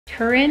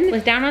Turin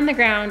was down on the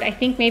ground, I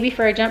think maybe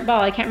for a jump ball,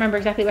 I can't remember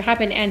exactly what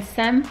happened, and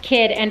some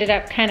kid ended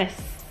up kind of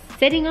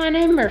sitting on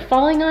him or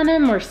falling on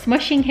him or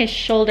smushing his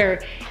shoulder,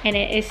 and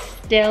it is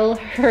still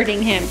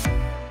hurting him.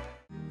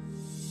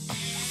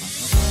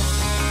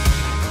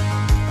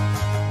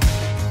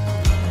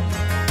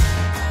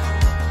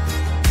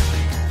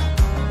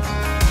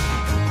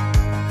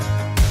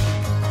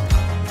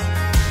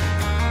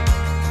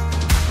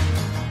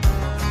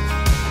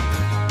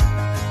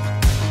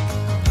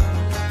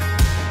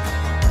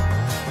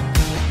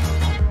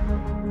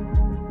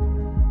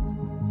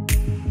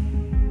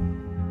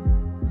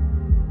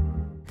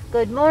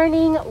 Good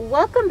morning,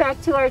 welcome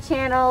back to our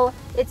channel.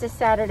 It's a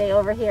Saturday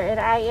over here and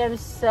I am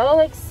so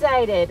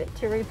excited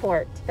to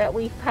report that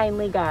we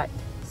finally got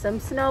some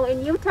snow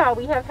in Utah.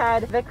 We have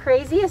had the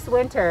craziest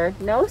winter,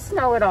 no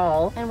snow at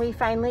all, and we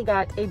finally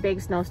got a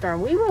big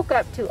snowstorm. We woke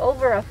up to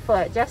over a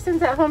foot.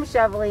 Justin's at home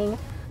shoveling.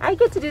 I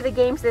get to do the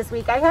games this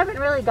week. I haven't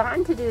really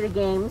gotten to do the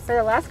games for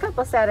the last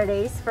couple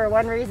Saturdays for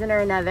one reason or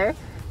another.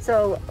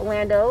 So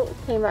Lando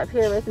came up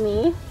here with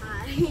me.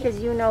 Because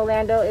you know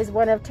Lando is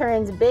one of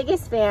Turin's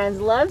biggest fans,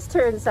 loves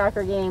Turin's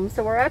soccer games.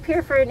 So we're up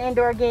here for an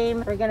indoor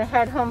game. We're gonna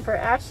head home for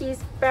Ashley's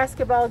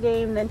basketball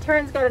game, then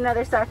Turin's got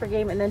another soccer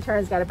game, and then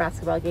Turin's got a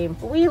basketball game.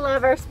 We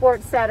love our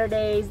sports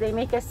Saturdays. They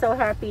make us so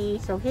happy.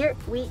 So here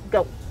we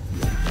go.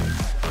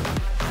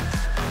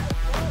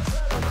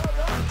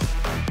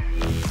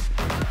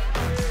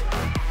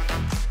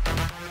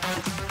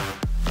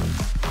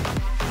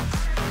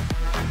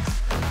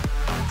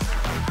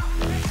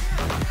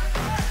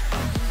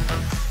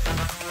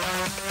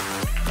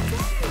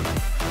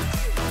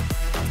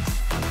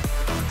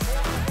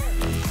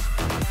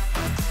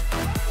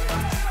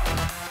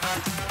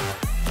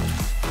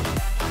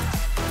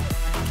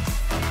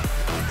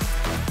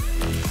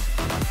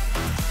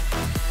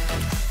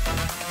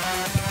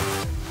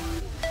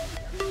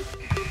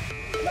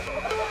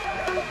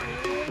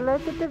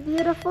 Look at the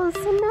beautiful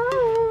snow.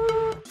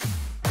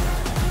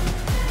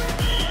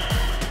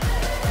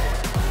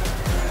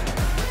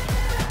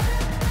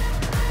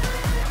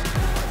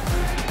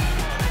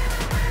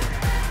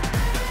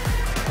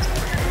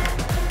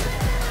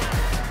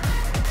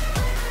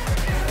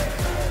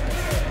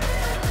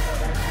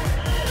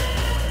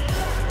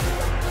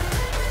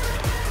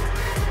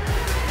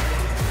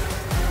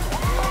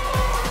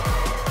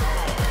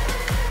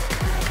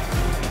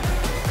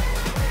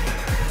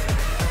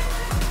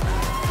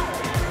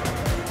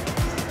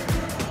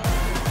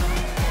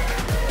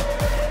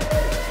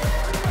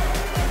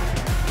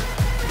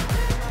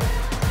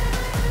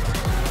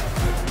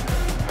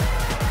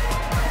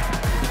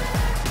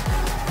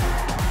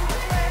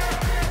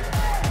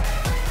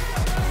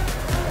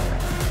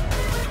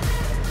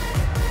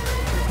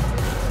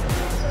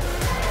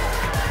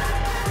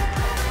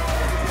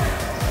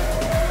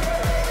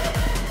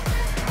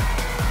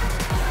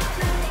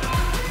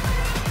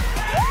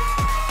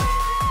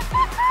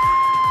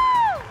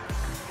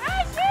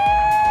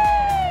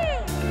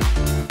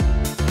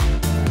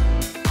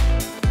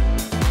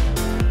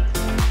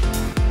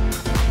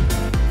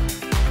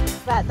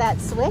 That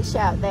swish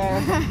out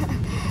there.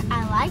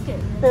 I like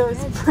it. It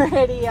was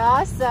pretty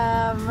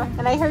awesome.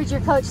 And I heard your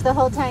coach the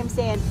whole time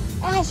saying,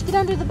 Ash, get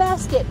under the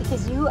basket,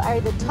 because you are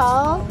the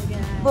tall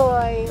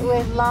boy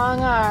with long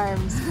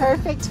arms.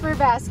 Perfect for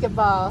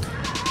basketball.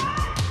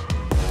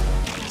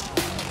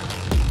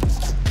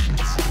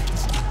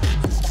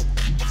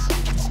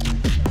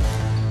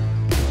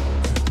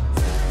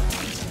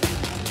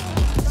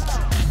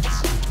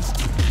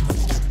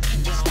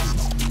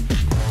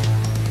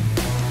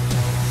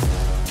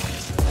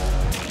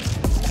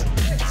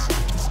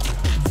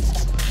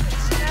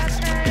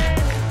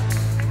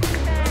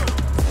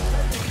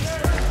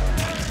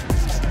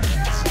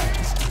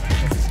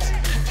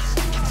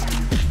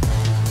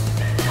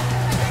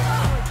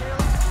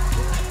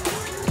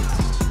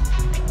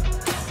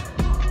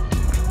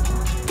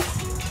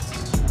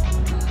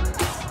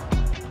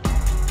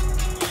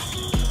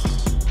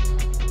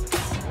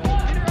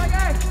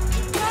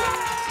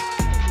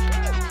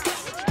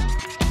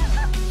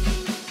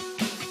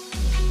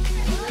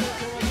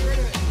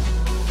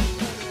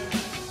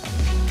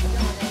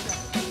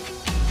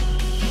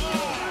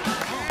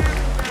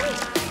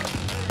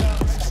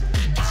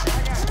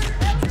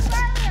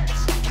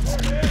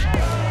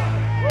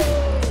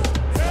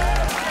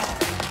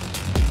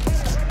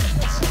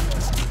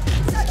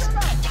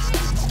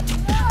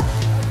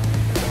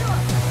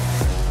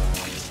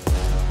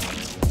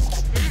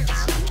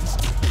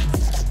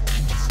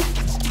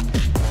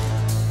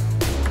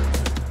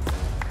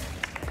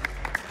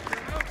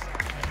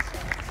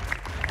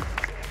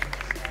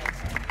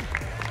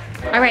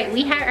 All right,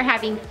 we are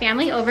having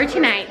family over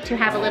tonight to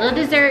have a little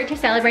dessert to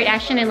celebrate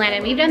Ashton and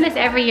Landon. We've done this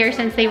every year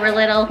since they were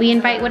little. We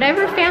invite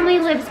whatever family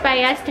lives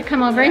by us to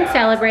come over and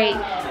celebrate.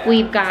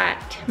 We've got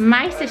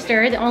my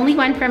sister, the only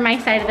one from my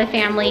side of the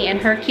family, and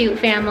her cute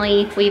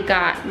family. We've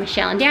got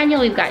Michelle and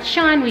Daniel, we've got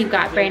Sean, we've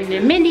got Brandon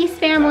and Mindy's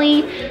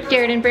family.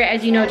 Jared and Britt,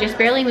 as you know, just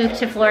barely moved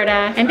to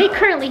Florida, and they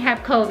currently have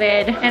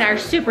COVID and are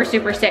super,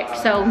 super sick.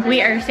 So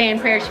we are saying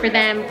prayers for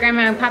them.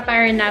 Grandma and Papa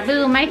are in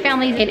Nauvoo. My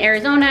family's in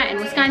Arizona and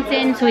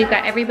Wisconsin. So we've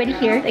got everybody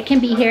here that can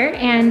be here,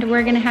 and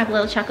we're gonna have a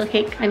little chocolate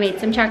cake. I made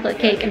some chocolate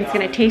cake, and it's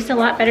gonna taste a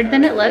lot better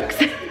than it looks.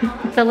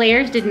 The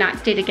layers did not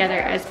stay together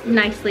as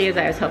nicely as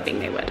I was hoping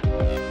they would.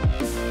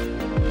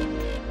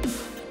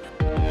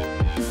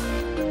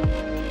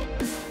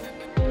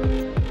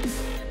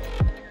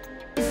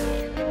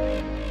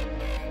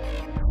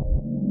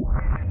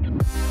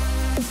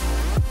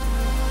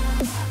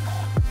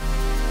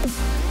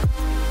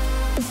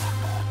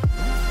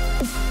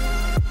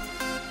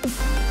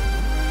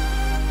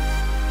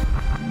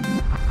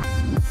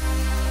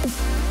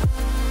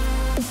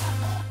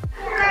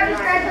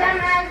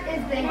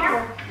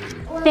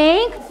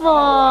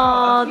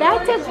 Thankful.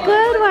 That's a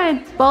good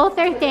one. Both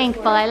are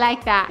thankful. I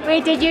like that.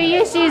 Wait, did you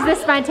use the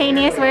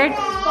spontaneous word?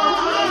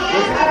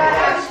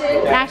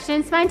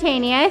 Ashton,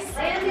 spontaneous.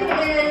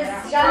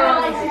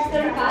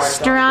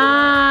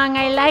 Strong.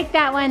 I like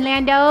that one,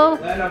 Lando.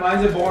 Lando,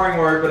 mine's a boring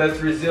word, but it's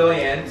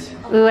resilient.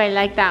 Ooh, I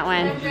like that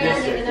one.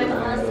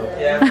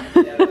 Yeah, that's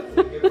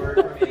a good word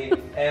for me.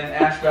 And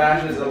Ash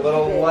Bash is a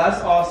little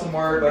less awesome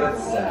word, but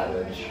it's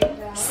savage.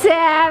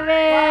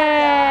 Savage!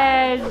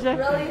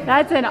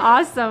 That's an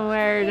awesome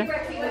word.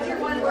 What's your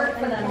one word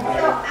for them? So,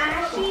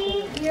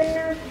 Ashy,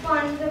 you're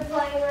fun to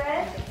play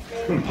with.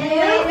 And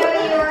I know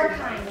you're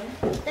kind.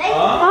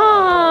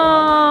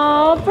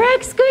 Oh,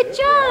 Brooks, good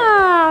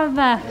job!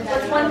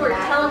 What's one word?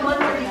 Tell them one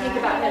word you think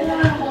about him.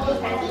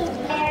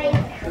 Very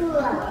cool.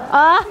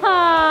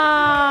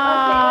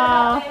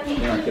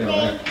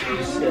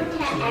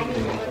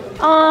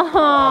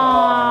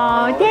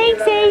 Oh,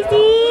 thanks,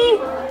 Daisy.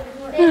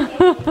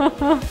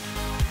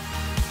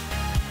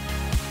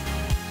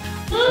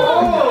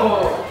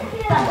 Oh!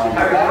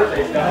 Happy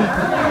birthday,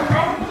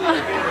 Scott.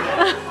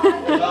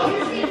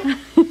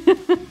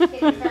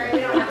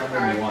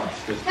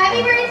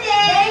 Happy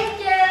birthday!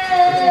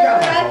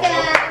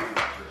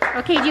 Welcome.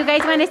 Okay, do you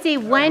guys want to say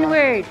one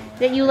word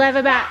that you love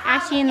about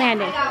Ashley and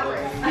Landon? I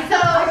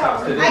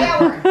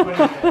got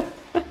word.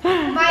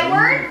 My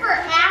word for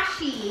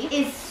Ashy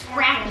is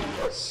scrappy.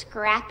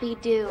 Scrappy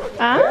do.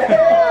 Ah. I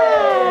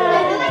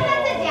feel like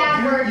that's a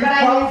dad word, but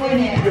I probably use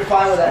need to it.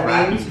 define what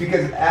that means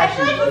because I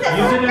feel actually like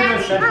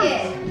he's a scrappy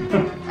kid.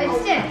 I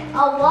just did. A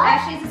what?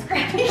 Ashley's a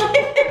scrappy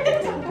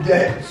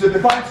kid. so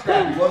define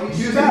scrappy. Well,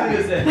 he's scrappy.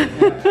 He's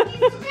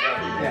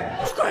scrappy.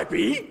 Yeah.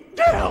 Scrappy,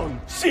 down,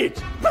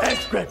 sit, man,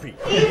 Scrappy.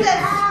 He's a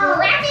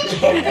scrappy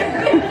kid.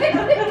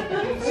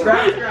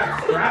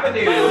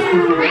 Scrap-a-doo.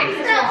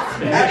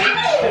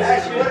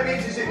 Actually, what it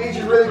means is it means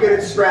you're really good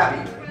at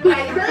scrappy.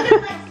 Right, you're really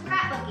good at like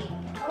scrapbooking.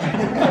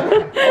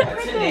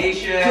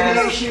 Tenacious.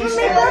 Tenacious.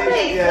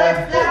 Okay, Yeah.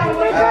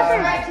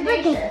 What's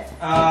tenacious?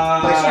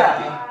 Like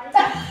scrappy.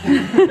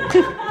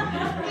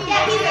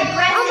 Yeah, he's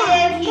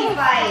aggressive. He's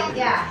like,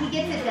 yeah, he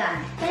gets it done.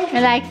 I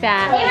like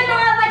that. Even though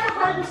I'm like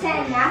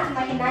 100% in math, I'm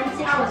like a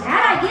 96 on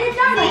that, I get it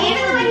done. See,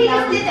 even though he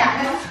just did that,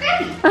 that's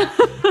scrappy.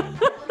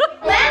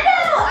 Lando,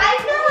 I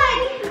feel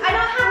like I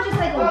don't have just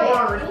like a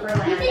word for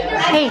Lando. I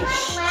Hey. feel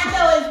like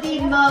Lando is the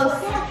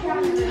most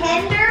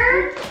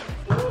tender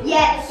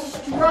yet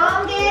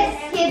strongest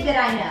kid that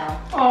I know.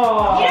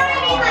 Oh. You know what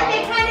I mean? Like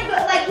they kind of go,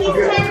 like he's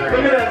tender.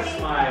 Look at that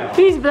smile.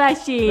 He's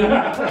blushing.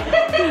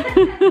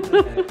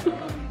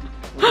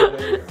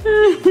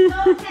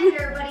 So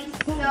tender, but he's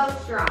so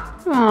strong.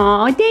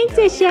 Oh, thanks,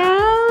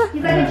 Michelle.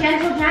 He's like a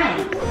gentle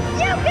giant.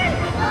 You can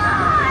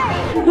fly!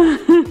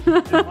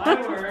 It's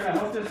my word. I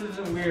hope this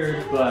isn't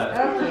weird, but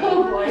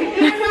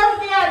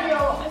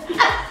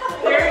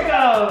here it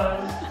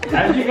goes.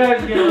 As you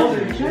guys get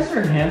older, you guys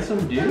are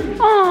handsome dudes.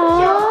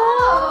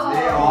 Aww,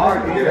 They are.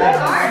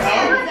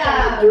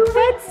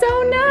 that's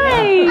so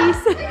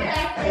nice.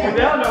 You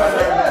don't know what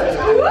that is.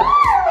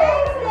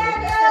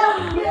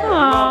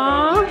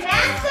 Aww.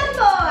 Handsome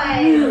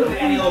boy!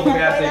 Any local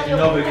gas station,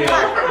 no big deal.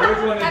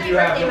 Which one did you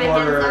have to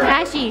order?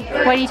 Ashley,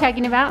 what are you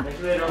talking about?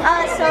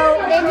 So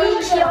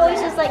Mindy, she always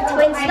does like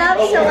twin stuff,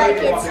 so like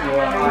it's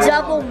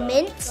double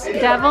mint.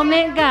 Double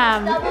mint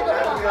gum.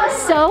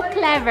 So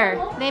clever.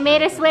 They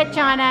made a switch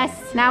on us.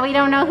 Now we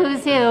don't know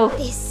who's who.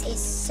 This is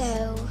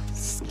so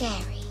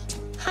scary.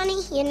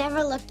 Honey, you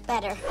never looked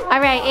better. All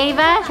right,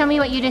 Ava, show me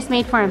what you just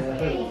made for him.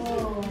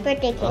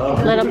 Birthday cake.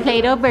 Little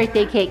Play-Doh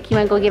birthday cake. You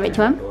want to go give it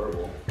to him?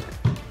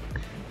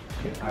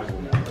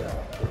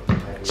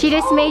 She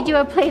just made you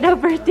a Play-Doh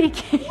birthday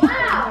cake.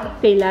 Wow!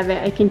 They love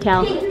it, I can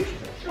tell.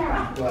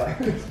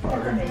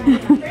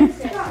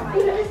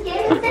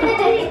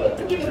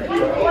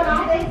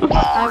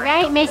 All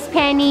right, Miss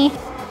Penny,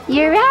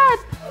 you're up.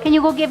 Can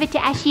you go give it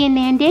to Ashley and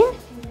Landon?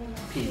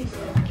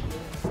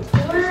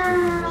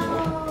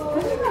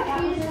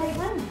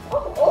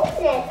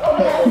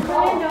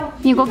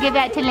 You go give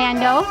that to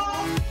Lando.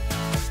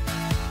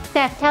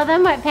 Steph, tell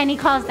them what Penny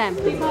calls them.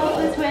 She calls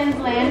the twins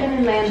Landon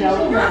and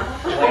Lando.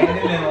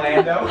 Landon and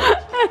Lando.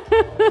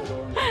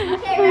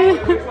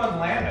 Which one's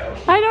Lando?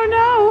 I don't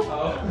know.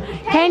 Oh.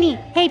 Penny.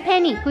 Hey,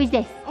 Penny. Who's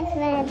this? It's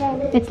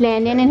Landon. It's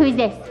Landon. And who's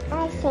this?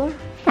 Ashton.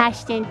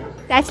 Ashton.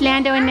 That's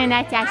Lando and then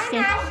that's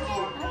Ashton.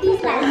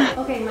 He's Landon.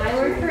 Okay, my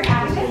word for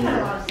Ashton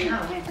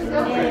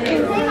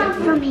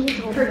is for me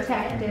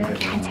protective.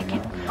 One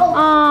second. Oh,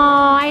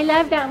 I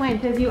love that one.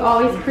 Because you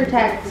always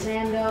protect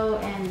Lando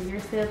and your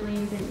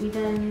siblings and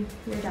even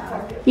your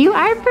dog. You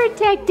are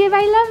protective.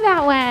 I love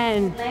that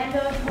one.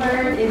 Lando's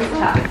word is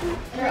tough.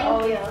 They're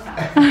always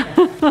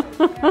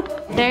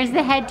tough. There's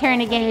the head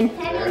turn again.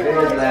 There it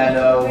is,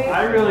 Lando.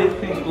 I really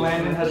think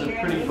Landon has a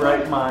pretty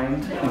bright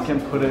mind and can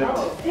put it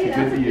to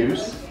good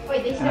use.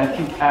 And I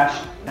think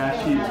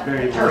Ashy is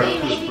very loyal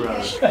to his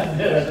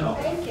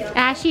brother.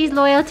 Ashy's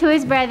loyal to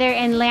his brother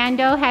and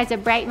Lando has a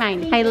bright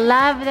mind. I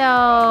love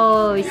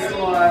those.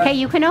 Hey,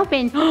 you can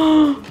open.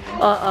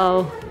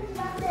 Uh-oh.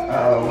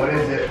 Oh, what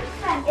is it?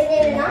 It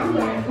is not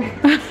here.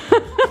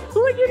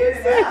 Look at this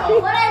thing.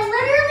 What I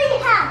literally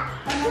had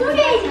 2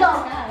 days ago,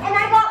 and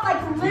I got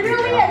like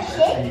literally a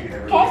shake.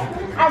 Okay,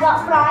 I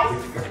got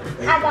fries,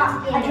 I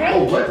got a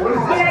drink, What is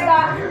and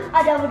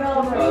I got a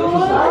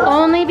double.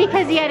 Only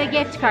because he had a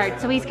gift card,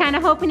 so he's kind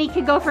of hoping he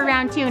could go for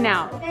round 2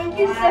 now. Thank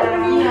you,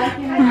 Stephanie.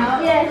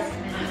 Yes.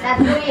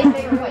 That's really his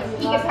favorite place.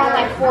 He could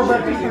probably like 4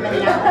 burgers from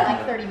in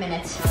like 30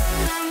 minutes.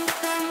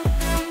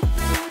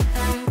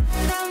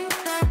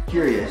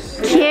 Curious.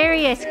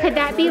 Curious, could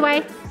that be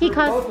why he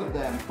calls Both of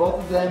them. Both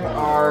of them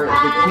are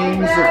the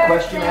kings of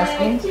question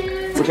asking,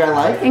 which I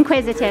like.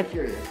 inquisitive?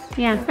 Curious.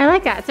 Yeah, I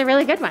like that. It's a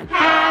really good one.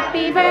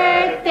 Happy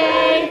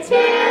birthday to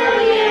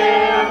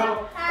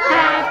you.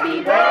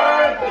 Happy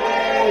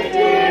birthday,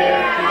 dear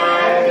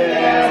Abby.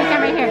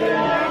 Come right here.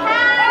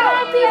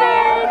 Happy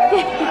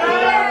birthday.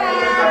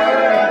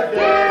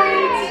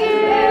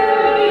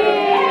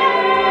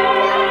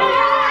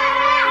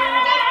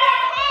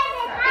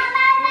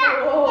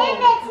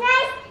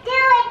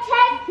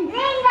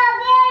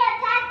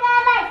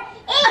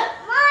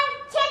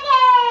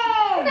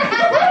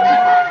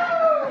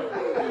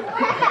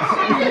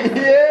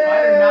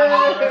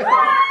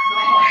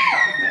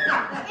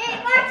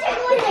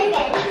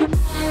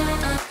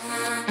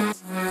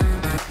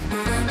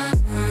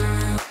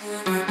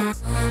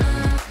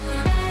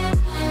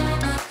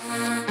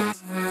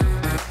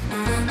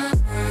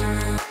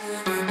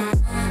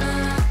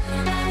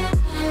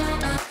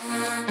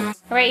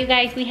 Alright, you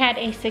guys, we had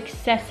a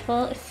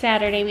successful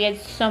Saturday. We had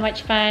so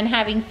much fun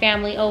having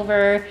family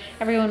over.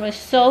 Everyone was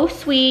so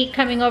sweet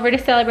coming over to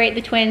celebrate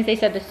the twins. They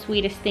said the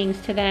sweetest things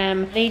to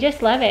them. They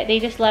just love it. They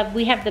just love,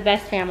 we have the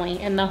best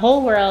family in the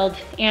whole world,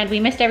 and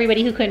we missed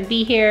everybody who couldn't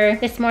be here.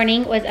 This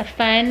morning was a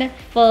fun,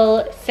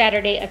 full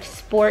Saturday of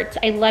sports.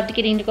 I loved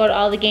getting to go to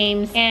all the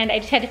games, and I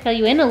just had to fill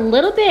you in a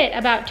little bit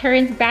about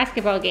Turin's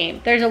basketball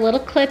game. There's a little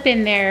clip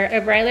in there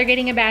of Ryler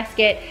getting a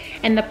basket,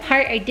 and the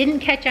part I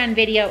didn't catch on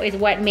video is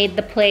what made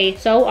the play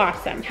so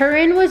awesome.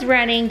 Turin was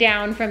running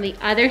down from the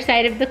other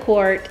side of the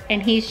court,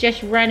 and he's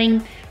just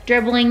running,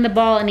 dribbling the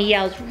ball, and he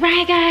yells,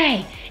 "Rye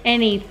Guy!"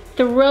 And he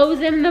throws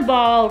him the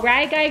ball.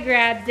 Rye Guy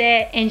grabs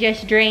it and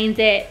just drains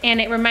it. And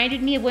it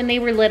reminded me of when they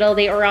were little.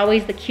 They were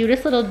always the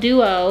cutest little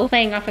duo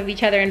playing off of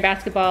each other in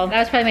basketball. That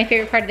was probably my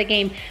favorite part of the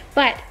game.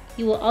 But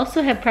you will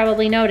also have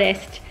probably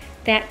noticed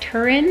that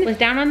Turin was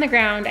down on the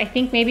ground, I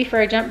think maybe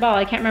for a jump ball.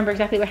 I can't remember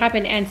exactly what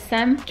happened. And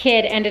some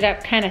kid ended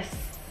up kind of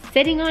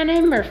sitting on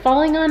him or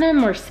falling on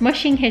him or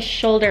smushing his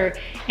shoulder,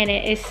 and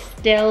it is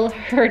still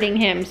hurting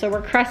him. So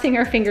we're crossing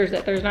our fingers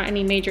that there's not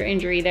any major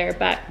injury there,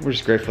 but We're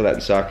just grateful that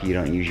in soccer you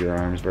don't use your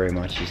arms very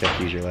much. You just have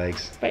to use your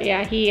legs. but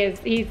yeah,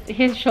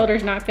 his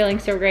shoulder's not feeling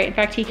so great. In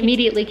fact, he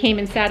immediately came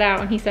and sat out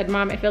and he said,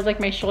 "Mom, it feels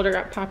like my shoulder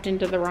got popped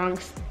into the wrong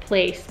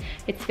place.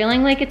 It's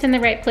feeling like it's in the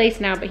right place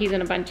now, but he's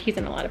in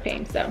a lot of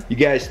pain." So You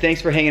guys,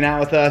 thanks for hanging out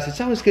with us. It's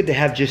always good to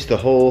have just the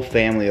whole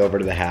family over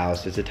to the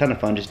house. It's a ton of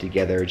fun just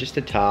together, just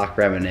to talk,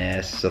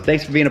 reminisce. So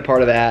thanks for being a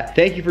part of that.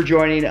 Thank you for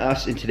joining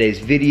us in today's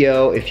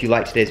video. If you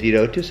liked today's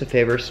video, do us a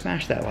favor,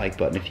 smash that like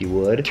button if you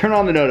would. Turn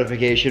on the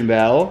notification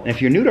bell. And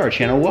if you're new to our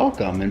channel,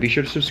 welcome. And be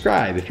sure to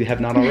subscribe if you have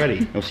not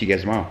already. We'll see you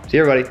guys tomorrow. See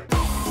you,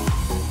 everybody.